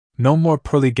No more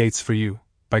pearly gates for you,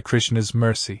 by Krishna's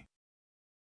mercy.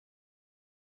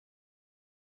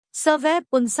 Savai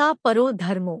punsa paro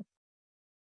dharmo.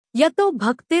 Yato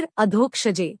bhaktir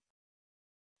adhokshje.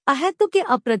 Ahetuke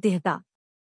apratihta.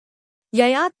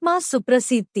 Yayatma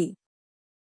suprasiddhi.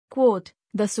 Quote,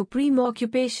 the supreme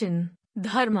occupation,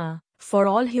 dharma, for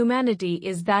all humanity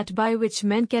is that by which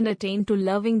men can attain to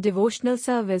loving devotional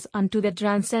service unto their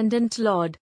transcendent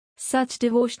Lord. Such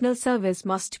devotional service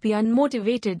must be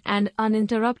unmotivated and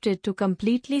uninterrupted to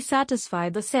completely satisfy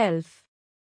the self.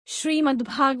 Srimad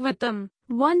Bhagavatam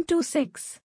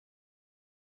 1-6.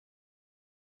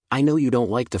 I know you don't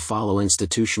like to follow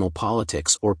institutional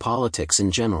politics or politics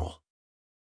in general.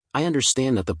 I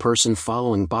understand that the person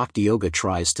following Bhakti Yoga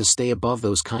tries to stay above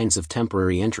those kinds of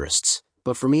temporary interests,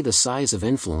 but for me the size of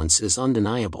influence is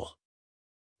undeniable.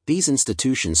 These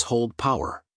institutions hold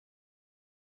power.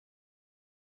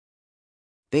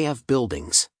 They have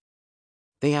buildings.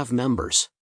 They have members.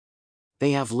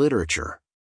 They have literature.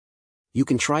 You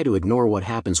can try to ignore what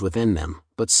happens within them,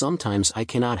 but sometimes I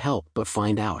cannot help but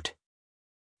find out.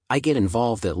 I get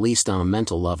involved at least on a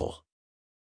mental level.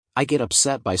 I get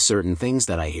upset by certain things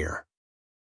that I hear.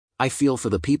 I feel for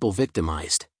the people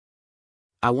victimized.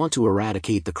 I want to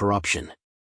eradicate the corruption.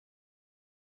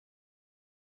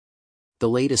 The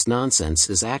latest nonsense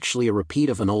is actually a repeat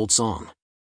of an old song.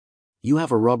 You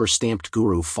have a rubber-stamped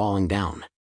guru falling down.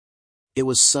 It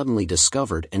was suddenly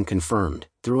discovered and confirmed,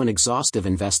 through an exhaustive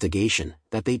investigation,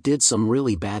 that they did some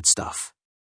really bad stuff.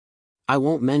 I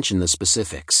won't mention the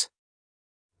specifics.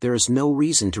 There is no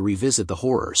reason to revisit the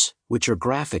horrors, which are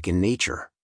graphic in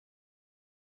nature.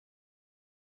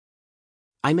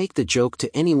 I make the joke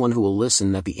to anyone who will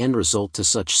listen that the end result to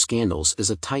such scandals is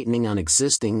a tightening on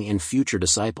existing and future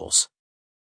disciples.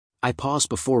 I pause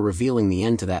before revealing the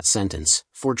end to that sentence,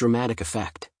 for dramatic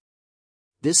effect.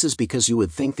 This is because you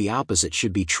would think the opposite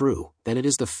should be true, that it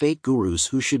is the fake gurus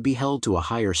who should be held to a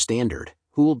higher standard,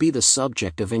 who will be the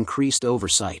subject of increased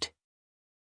oversight.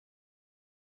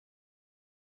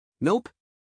 Nope.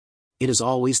 It is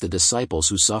always the disciples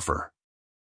who suffer.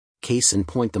 Case in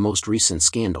point, the most recent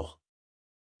scandal.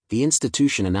 The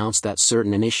institution announced that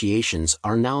certain initiations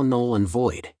are now null and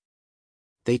void.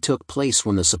 They took place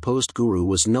when the supposed guru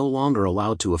was no longer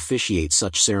allowed to officiate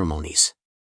such ceremonies.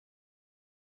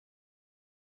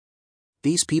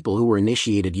 These people who were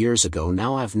initiated years ago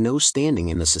now have no standing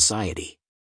in the society.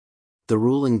 The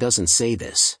ruling doesn't say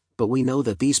this, but we know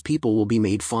that these people will be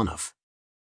made fun of.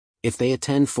 If they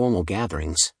attend formal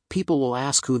gatherings, people will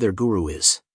ask who their guru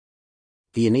is.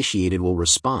 The initiated will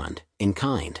respond, in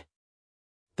kind.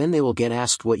 Then they will get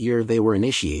asked what year they were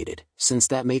initiated, since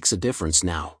that makes a difference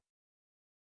now.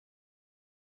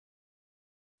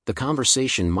 The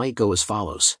conversation might go as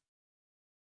follows.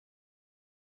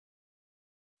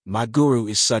 My guru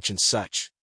is such and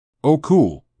such. Oh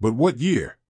cool, but what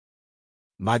year?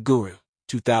 My guru,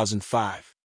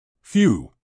 2005.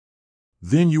 Phew.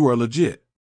 Then you are legit.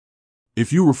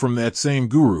 If you were from that same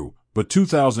guru, but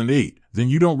 2008, then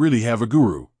you don't really have a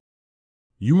guru.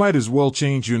 You might as well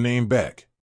change your name back.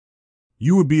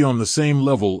 You would be on the same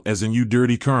level as in you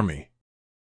dirty Karmi.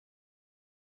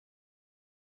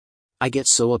 I get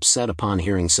so upset upon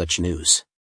hearing such news.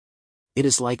 It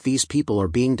is like these people are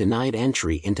being denied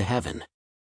entry into heaven.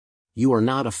 You are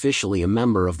not officially a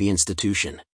member of the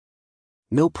institution.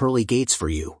 No pearly gates for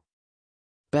you.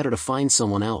 Better to find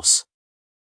someone else.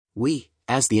 We,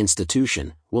 as the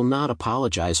institution, will not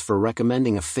apologize for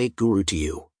recommending a fake guru to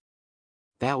you.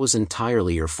 That was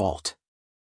entirely your fault.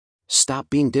 Stop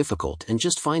being difficult and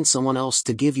just find someone else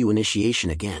to give you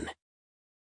initiation again.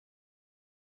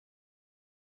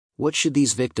 What should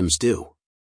these victims do?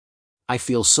 I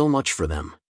feel so much for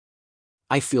them.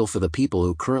 I feel for the people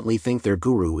who currently think their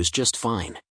guru is just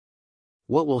fine.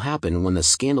 What will happen when the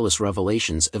scandalous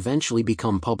revelations eventually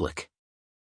become public?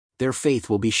 Their faith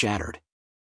will be shattered.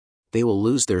 They will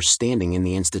lose their standing in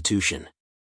the institution.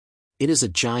 It is a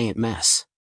giant mess.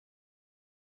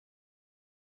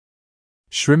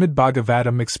 Srimad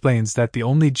Bhagavatam explains that the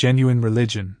only genuine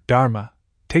religion, Dharma,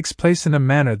 takes place in a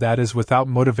manner that is without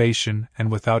motivation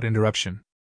and without interruption.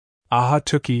 Aha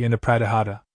tukhi in a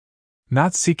pratihata.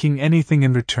 Not seeking anything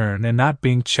in return and not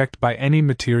being checked by any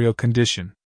material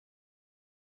condition.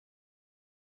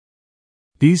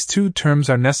 These two terms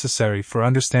are necessary for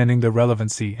understanding the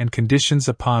relevancy and conditions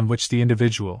upon which the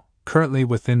individual, currently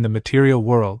within the material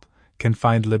world, can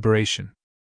find liberation.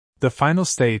 The final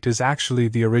state is actually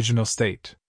the original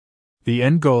state. The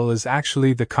end goal is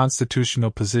actually the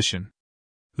constitutional position.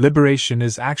 Liberation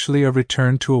is actually a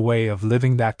return to a way of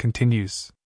living that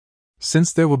continues.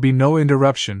 Since there will be no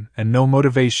interruption and no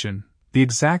motivation, the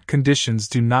exact conditions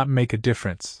do not make a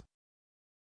difference.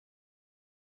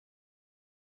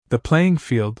 The playing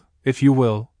field, if you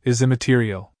will, is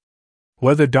immaterial.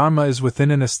 Whether Dharma is within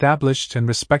an established and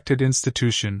respected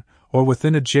institution, or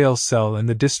within a jail cell in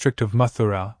the district of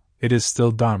Mathura, it is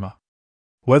still Dharma.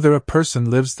 Whether a person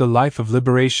lives the life of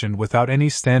liberation without any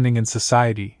standing in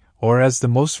society, or as the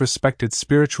most respected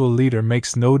spiritual leader,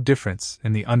 makes no difference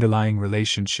in the underlying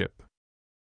relationship.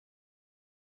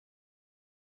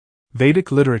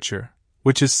 Vedic literature,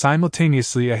 which is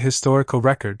simultaneously a historical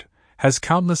record, has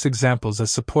countless examples as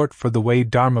support for the way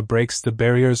Dharma breaks the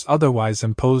barriers otherwise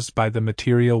imposed by the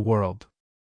material world.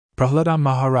 Prahlada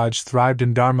Maharaj thrived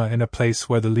in Dharma in a place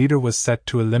where the leader was set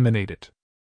to eliminate it.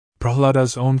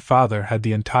 Prahlada's own father had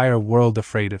the entire world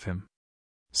afraid of him.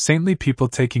 Saintly people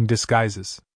taking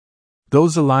disguises.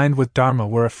 Those aligned with Dharma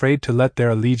were afraid to let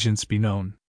their allegiance be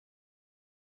known.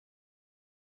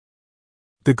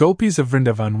 The gopis of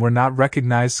Vrindavan were not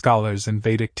recognized scholars in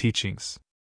Vedic teachings.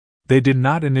 They did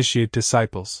not initiate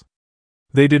disciples.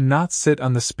 They did not sit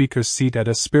on the speaker's seat at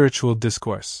a spiritual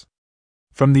discourse.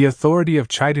 From the authority of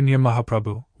Chaitanya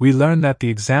Mahaprabhu, we learn that the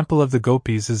example of the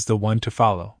gopis is the one to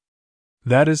follow.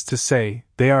 That is to say,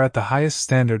 they are at the highest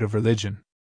standard of religion.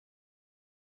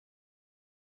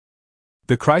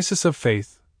 The crisis of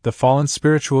faith, the fallen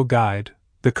spiritual guide,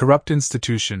 the corrupt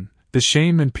institution, the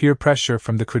shame and peer pressure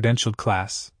from the credentialed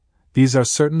class, these are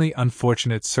certainly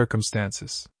unfortunate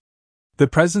circumstances. The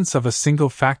presence of a single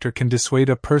factor can dissuade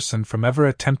a person from ever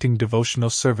attempting devotional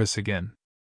service again.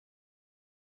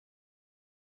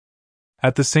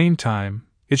 At the same time,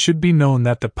 it should be known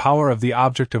that the power of the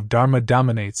object of Dharma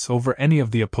dominates over any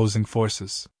of the opposing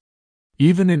forces.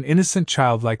 Even an innocent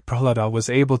child like Prahlada was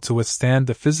able to withstand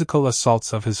the physical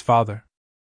assaults of his father.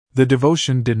 The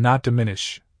devotion did not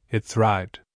diminish, it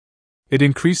thrived. It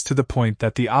increased to the point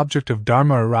that the object of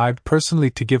Dharma arrived personally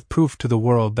to give proof to the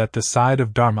world that the side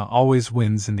of Dharma always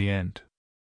wins in the end.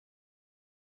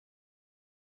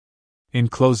 In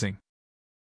closing,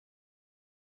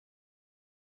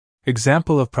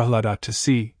 example of Prahlada to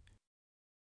see.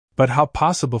 But how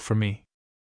possible for me?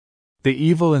 The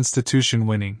evil institution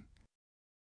winning.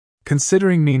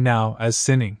 Considering me now as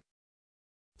sinning.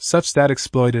 Such that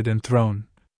exploited and thrown.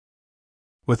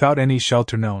 Without any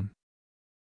shelter known.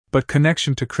 But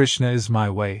connection to Krishna is my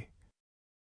way.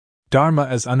 Dharma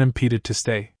as unimpeded to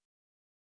stay.